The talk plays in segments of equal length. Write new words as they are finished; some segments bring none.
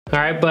All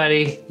right,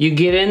 buddy, you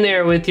get in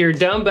there with your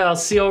dumbbell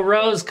seal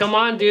rows. Come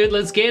on, dude,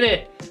 let's get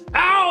it.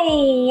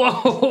 Ow!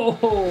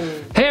 Whoa.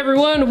 Hey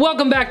everyone,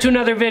 welcome back to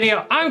another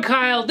video. I'm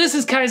Kyle, this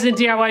is Kaizen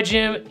DIY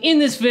Gym. In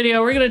this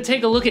video, we're gonna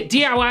take a look at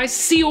DIY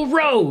seal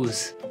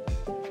rows.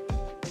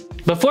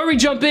 Before we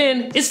jump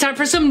in, it's time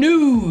for some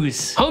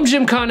news. Home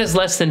Gym Con is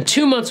less than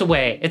 2 months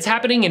away. It's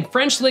happening in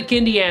French Lick,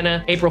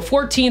 Indiana, April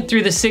 14th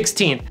through the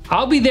 16th.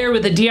 I'll be there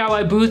with a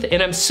DIY booth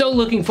and I'm so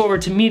looking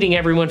forward to meeting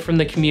everyone from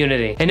the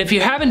community. And if you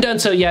haven't done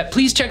so yet,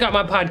 please check out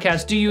my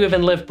podcast, Do You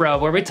Even Lift Bro,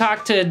 where we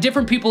talk to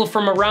different people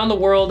from around the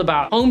world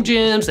about home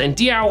gyms and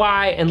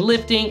DIY and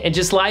lifting and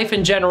just life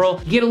in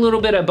general. Get a little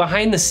bit of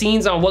behind the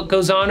scenes on what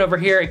goes on over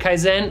here at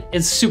Kaizen.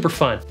 It's super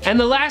fun. And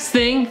the last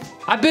thing,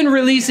 I've been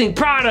releasing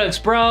products,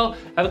 bro.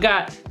 I've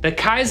got the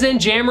Kaizen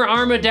jammer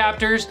arm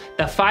adapters,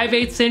 the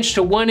 5/8 inch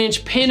to 1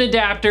 inch pin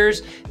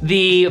adapters,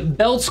 the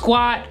belt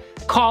squat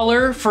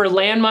collar for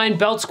landmine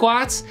belt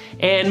squats,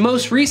 and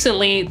most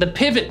recently, the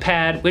pivot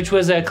pad, which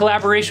was a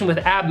collaboration with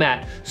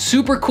Abmat.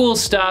 Super cool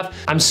stuff.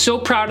 I'm so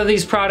proud of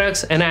these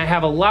products, and I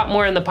have a lot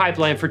more in the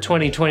pipeline for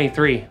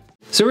 2023.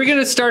 So we're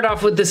gonna start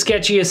off with the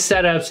sketchiest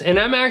setups, and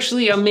I'm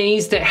actually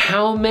amazed at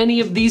how many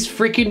of these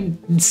freaking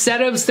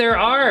setups there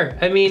are.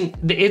 I mean,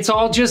 it's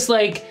all just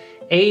like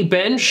a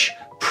bench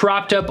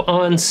propped up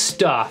on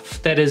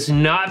stuff that is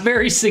not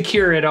very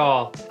secure at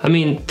all. I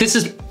mean, this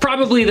is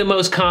probably the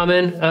most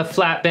common, a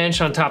flat bench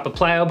on top of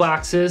plyo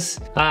boxes.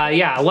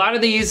 Yeah, a lot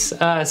of these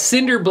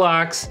cinder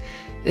blocks,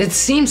 it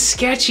seems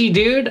sketchy,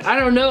 dude. I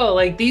don't know,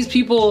 like these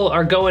people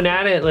are going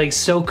at it like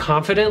so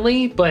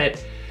confidently, but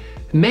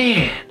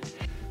man,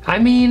 I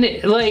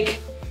mean, like,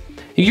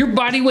 your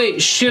body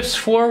weight shifts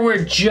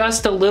forward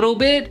just a little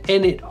bit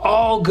and it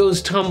all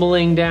goes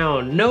tumbling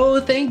down. No,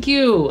 thank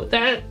you.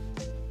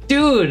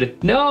 Dude,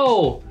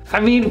 no. I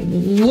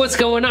mean, what's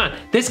going on?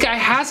 This guy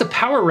has a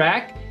power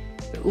rack.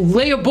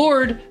 Lay a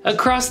board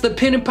across the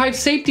pin and pipe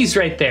safeties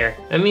right there.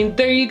 I mean,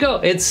 there you go.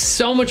 It's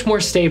so much more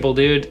stable,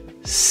 dude.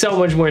 So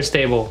much more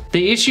stable.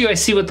 The issue I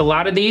see with a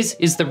lot of these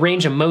is the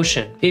range of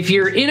motion. If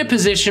you're in a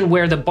position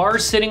where the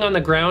bar's sitting on the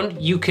ground,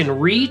 you can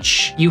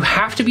reach, you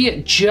have to be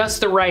at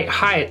just the right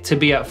height to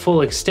be at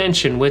full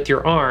extension with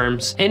your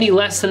arms. Any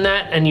less than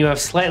that and you have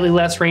slightly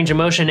less range of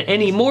motion.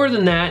 Any more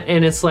than that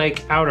and it's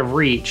like out of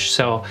reach.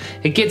 So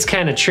it gets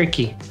kind of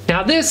tricky.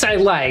 Now this I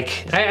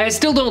like. I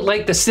still don't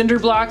like the cinder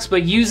blocks,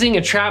 but using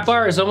a trap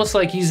bar is almost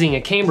like using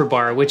a camber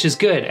bar, which is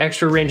good,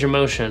 extra range of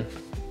motion.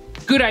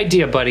 Good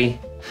idea, buddy.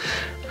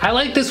 I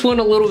like this one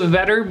a little bit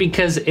better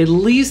because at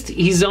least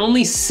he's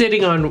only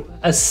sitting on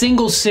a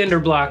single cinder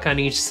block on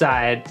each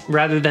side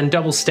rather than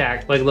double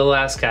stacked like the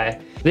last guy.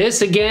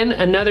 This, again,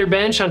 another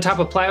bench on top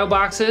of plyo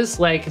boxes.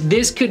 Like,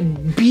 this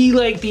could be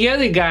like the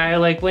other guy,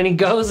 like when he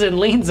goes and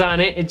leans on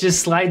it, it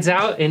just slides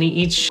out and he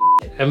eats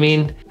shit. I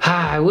mean,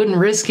 I wouldn't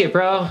risk it,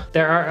 bro.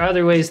 There are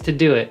other ways to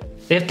do it.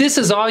 If this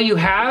is all you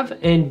have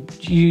and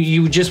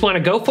you just want to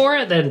go for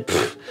it, then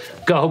pff,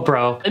 go,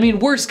 bro. I mean,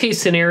 worst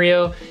case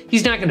scenario,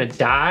 he's not gonna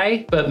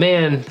die, but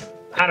man,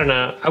 I don't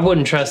know, I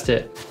wouldn't trust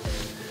it.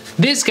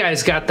 This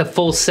guy's got the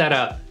full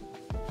setup.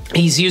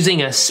 He's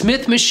using a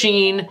Smith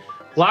machine,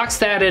 locks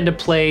that into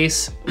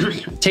place,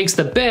 takes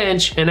the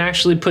bench and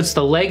actually puts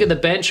the leg of the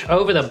bench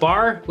over the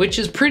bar, which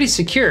is pretty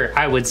secure,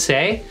 I would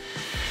say.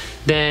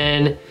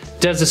 Then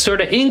does a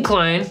sort of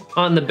incline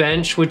on the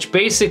bench, which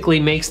basically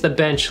makes the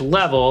bench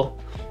level.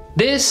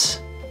 This,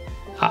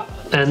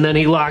 and then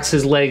he locks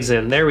his legs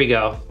in. There we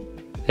go.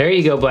 There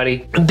you go,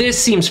 buddy.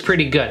 This seems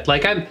pretty good.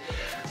 Like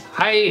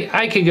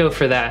I could go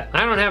for that.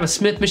 I don't have a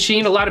Smith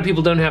machine. A lot of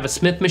people don't have a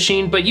Smith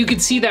machine, but you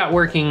could see that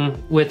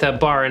working with a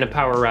bar and a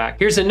power rack.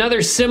 Here's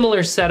another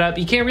similar setup.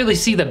 You can't really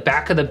see the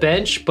back of the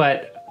bench,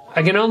 but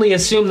I can only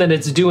assume that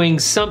it's doing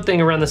something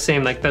around the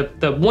same, like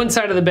the one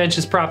side of the bench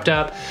is propped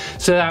up,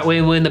 so that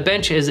way when the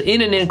bench is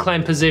in an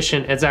inclined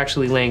position, it's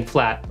actually laying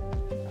flat.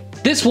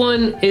 This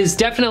one is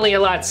definitely a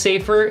lot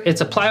safer. It's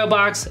a plyo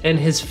box and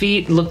his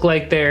feet look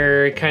like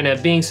they're kind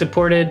of being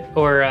supported,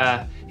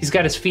 or he's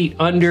got his feet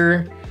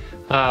under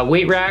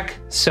weight rack,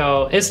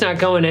 so it's not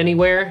going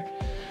anywhere.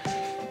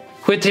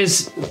 With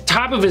his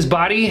top of his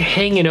body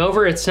hanging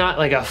over, it's not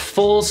like a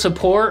full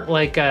support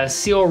like a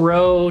seal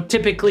row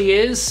typically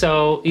is,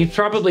 so you've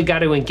probably got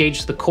to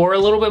engage the core a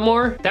little bit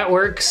more. That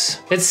works.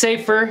 It's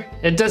safer.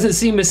 It doesn't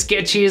seem as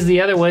sketchy as the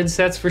other ones,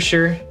 that's for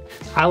sure.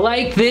 I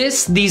like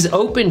this. These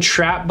open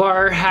trap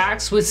bar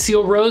hacks with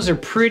seal rows are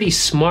pretty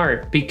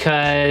smart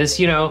because,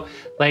 you know,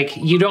 like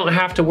you don't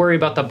have to worry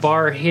about the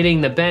bar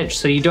hitting the bench,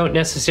 so you don't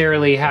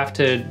necessarily have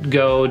to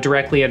go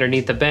directly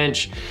underneath the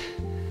bench.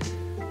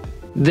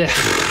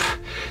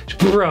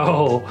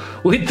 Bro,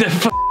 with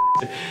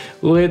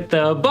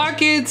the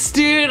buckets,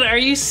 dude, are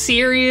you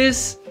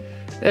serious?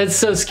 That's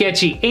so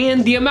sketchy.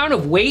 And the amount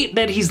of weight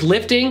that he's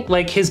lifting,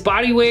 like his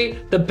body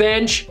weight, the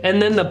bench,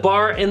 and then the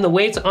bar and the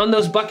weights on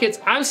those buckets,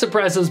 I'm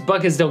surprised those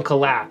buckets don't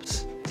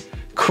collapse.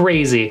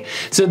 Crazy.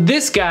 So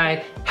this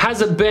guy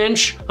has a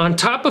bench on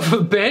top of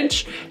a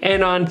bench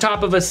and on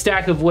top of a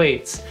stack of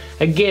weights.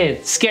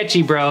 Again,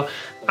 sketchy, bro.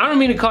 I don't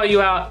mean to call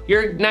you out.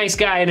 You're a nice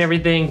guy and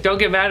everything. Don't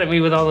get mad at me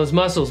with all those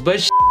muscles,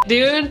 but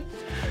dude.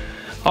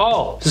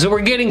 Oh, so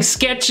we're getting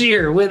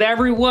sketchier with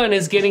everyone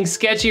is getting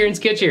sketchier and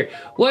sketchier.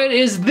 What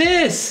is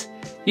this?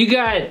 You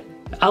got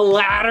a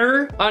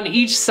ladder on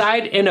each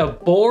side and a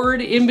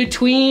board in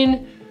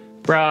between?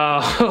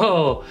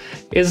 Bro,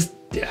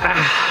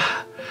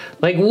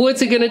 like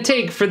what's it gonna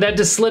take for that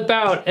to slip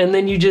out and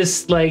then you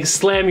just like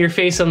slam your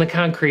face on the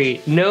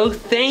concrete? No,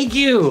 thank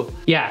you.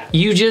 Yeah,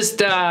 you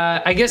just,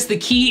 I guess the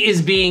key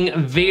is being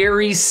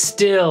very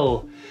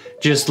still.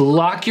 Just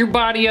lock your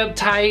body up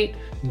tight.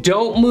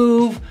 Don't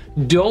move,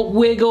 don't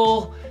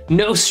wiggle,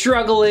 no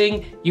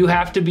struggling. You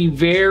have to be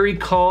very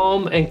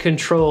calm and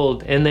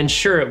controlled, and then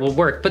sure, it will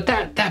work. But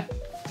that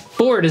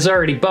board is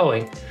already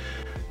bowing.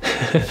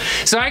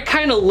 So I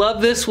kind of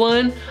love this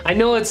one. I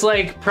know it's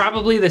like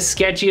probably the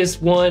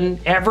sketchiest one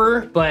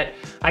ever, but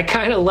I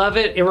kind of love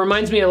it. It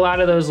reminds me a lot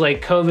of those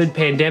like COVID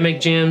pandemic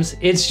gyms.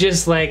 It's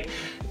just like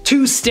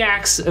 2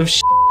 stacks of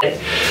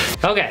shit.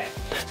 Okay,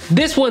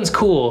 this one's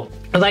cool.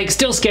 Like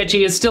still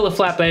sketchy, it's still a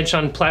flat bench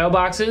on plyo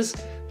boxes.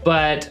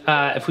 But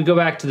if we go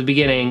back to the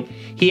beginning,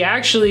 he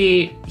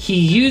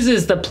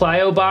uses the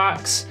plyo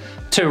box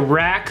to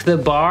rack the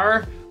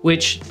bar,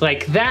 which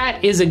like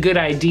that is a good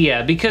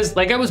idea because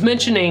like I was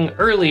mentioning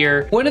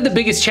earlier, one of the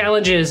biggest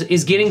challenges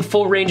is getting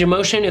full range of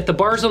motion. If the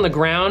bar's on the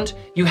ground,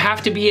 you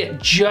have to be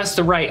at just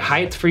the right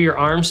height for your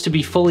arms to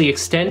be fully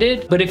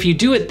extended. But if you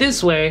do it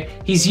this way,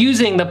 he's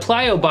using the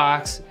plyo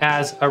box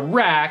as a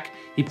rack.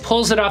 He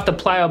pulls it off the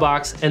plyo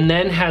box and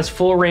then has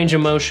full range of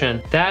motion.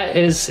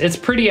 It's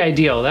pretty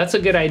ideal. That's a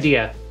good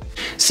idea.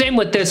 Same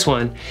with this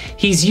one.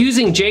 He's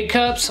using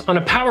J-cups on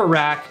a power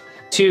rack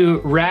to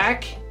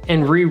rack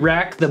and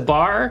re-rack the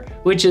bar,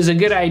 which is a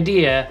good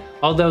idea,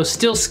 although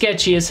still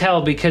sketchy as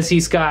hell because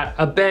he's got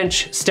a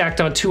bench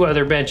stacked on 2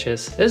 other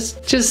benches. It's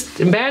just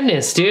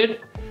madness, dude.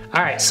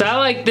 All right, so I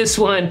like this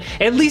one.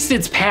 At least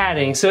it's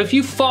padding. So if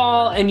you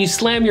fall and you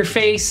slam your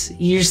face,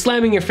 you're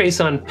slamming your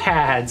face on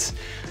pads.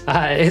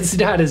 It's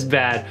not as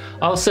bad.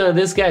 Also,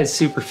 this guy's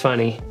super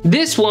funny.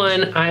 This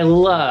one I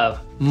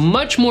love,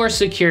 much more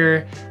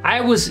secure.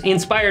 I was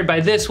inspired by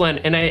this one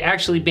and I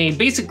actually made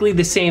basically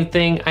the same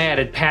thing. I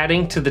added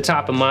padding to the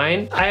top of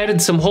mine. I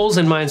added some holes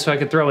in mine so I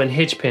could throw in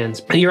hitch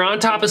pins. You're on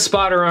top of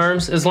spotter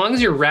arms. As long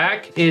as your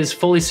rack is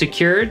fully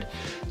secured,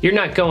 you're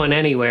not going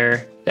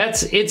anywhere.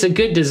 It's a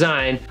good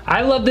design.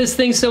 I love this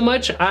thing so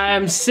much,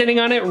 I'm sitting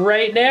on it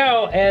right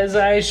now as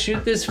I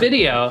shoot this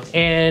video.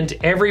 And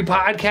every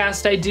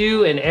podcast I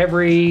do and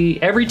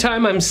every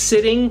time I'm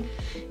sitting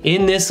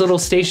in this little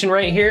station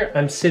right here,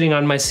 I'm sitting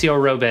on my seal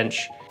row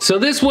bench. So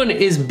this one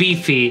is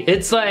beefy.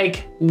 It's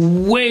like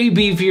way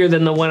beefier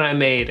than the one I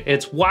made.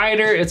 It's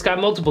wider, it's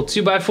got multiple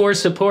 2x4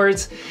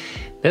 supports.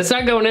 It's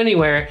not going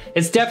anywhere.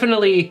 It's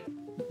definitely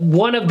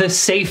one of the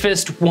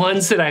safest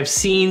ones that I've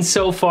seen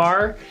so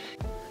far.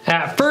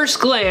 At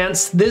first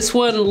glance, this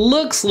one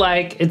looks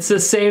like it's the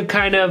same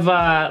kind of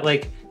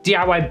like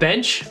DIY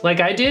bench like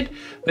I did,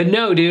 but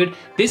no, dude,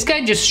 this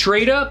guy just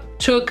straight up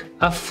took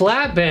a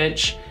flat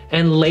bench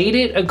and laid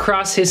it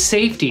across his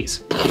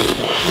safeties.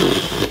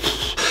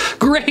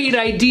 Great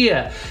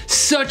idea,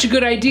 such a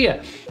good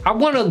idea. I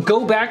wanna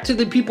go back to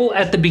the people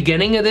at the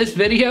beginning of this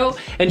video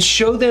and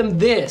show them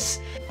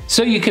this.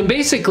 So you can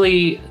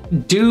basically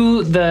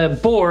do the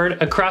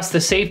board across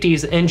the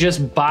safeties and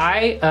just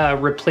buy a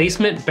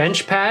replacement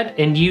bench pad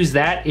and use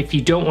that if you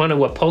don't want to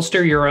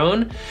upholster your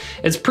own.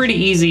 It's pretty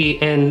easy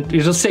and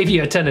it'll save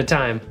you a ton of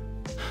time.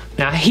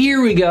 Now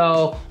here we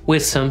go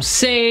with some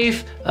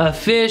safe,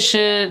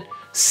 efficient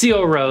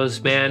seal rows,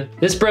 man.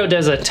 This bro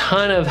does a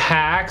ton of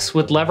hacks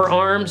with lever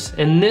arms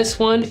and this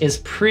one is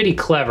pretty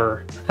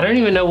clever. I don't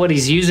even know what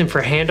he's using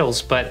for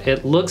handles, but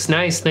it looks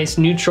nice, nice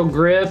neutral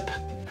grip.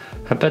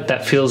 I bet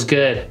that feels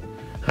good.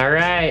 All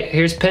right,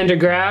 here's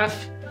Pendergraph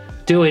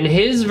doing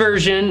his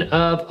version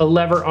of a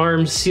lever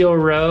arm seal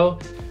row.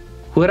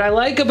 What I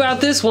like about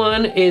this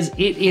one is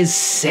it is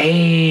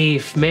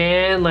safe,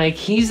 man. Like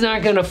he's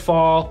not gonna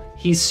fall.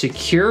 He's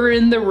secure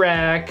in the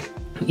rack.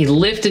 You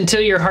lift until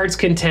your heart's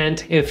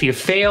content. If you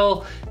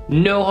fail,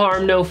 no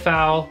harm, no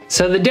foul.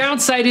 So the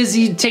downside is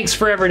he takes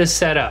forever to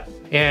set up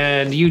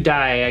and you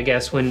die, I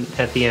guess, when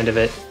at the end of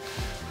it.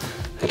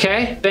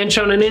 Okay, bench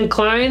on an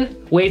incline,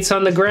 weights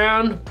on the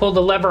ground, pull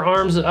the lever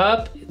arms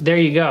up. There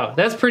you go.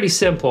 That's pretty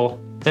simple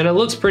and it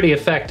looks pretty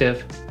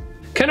effective.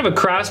 Kind of a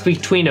cross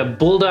between a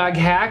bulldog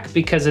hack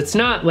because it's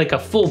not like a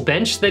full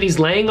bench that he's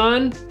laying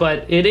on,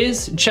 but it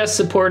is chest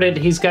supported.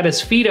 He's got his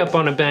feet up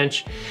on a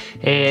bench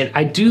and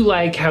I do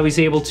like how he's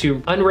able to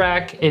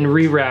unrack and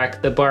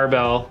re-rack the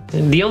barbell.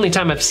 And the only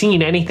time I've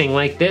seen anything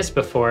like this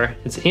before.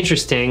 It's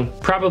interesting.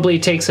 Probably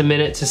takes a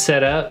minute to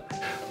set up.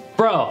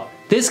 Bro,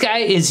 this guy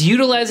is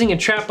utilizing a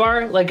trap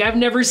bar like I've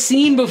never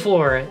seen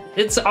before.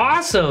 It's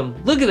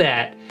awesome. Look at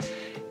that.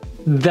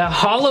 The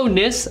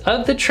hollowness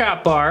of the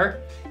trap bar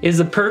is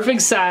the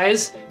perfect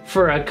size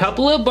for a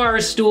couple of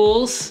bar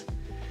stools.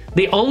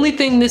 The only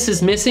thing this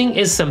is missing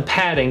is some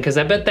padding because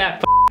I bet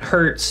that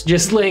hurts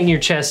just laying your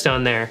chest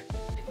on there.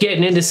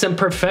 Getting into some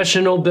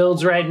professional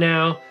builds right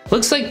now.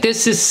 Looks like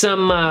this is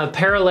some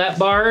parallel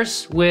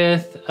bars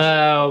with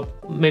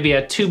maybe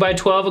a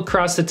 2x12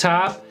 across the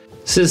top.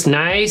 This is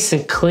nice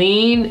and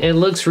clean. It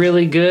looks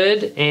really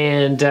good.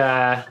 And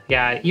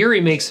yeah,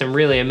 Yuri makes some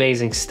really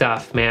amazing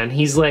stuff, man.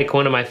 He's like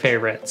one of my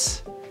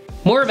favorites.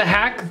 More of a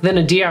hack than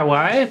a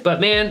DIY,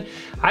 but man,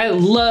 I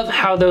love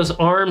how those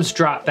arms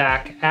drop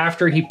back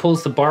after he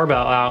pulls the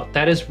barbell out.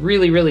 That is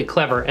really, really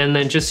clever. And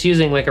then just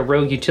using like a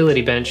Rogue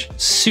utility bench,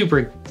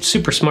 super,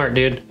 super smart,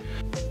 dude.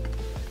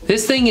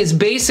 This thing is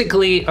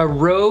basically a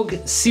Rogue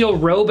Seal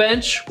row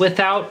bench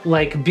without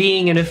like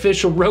being an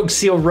official Rogue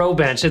Seal row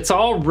bench. It's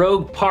all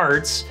Rogue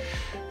parts.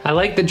 I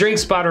like the drink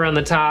spotter on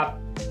the top.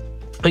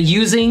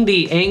 Using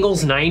the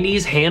Angles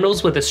 90s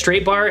handles with a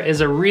straight bar is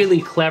a really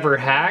clever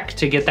hack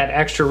to get that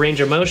extra range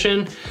of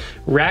motion.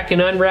 Rack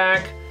and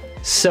unrack,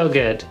 so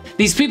good.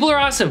 These people are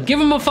awesome. Give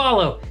them a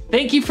follow.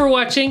 Thank you for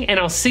watching,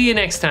 and I'll see you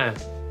next time.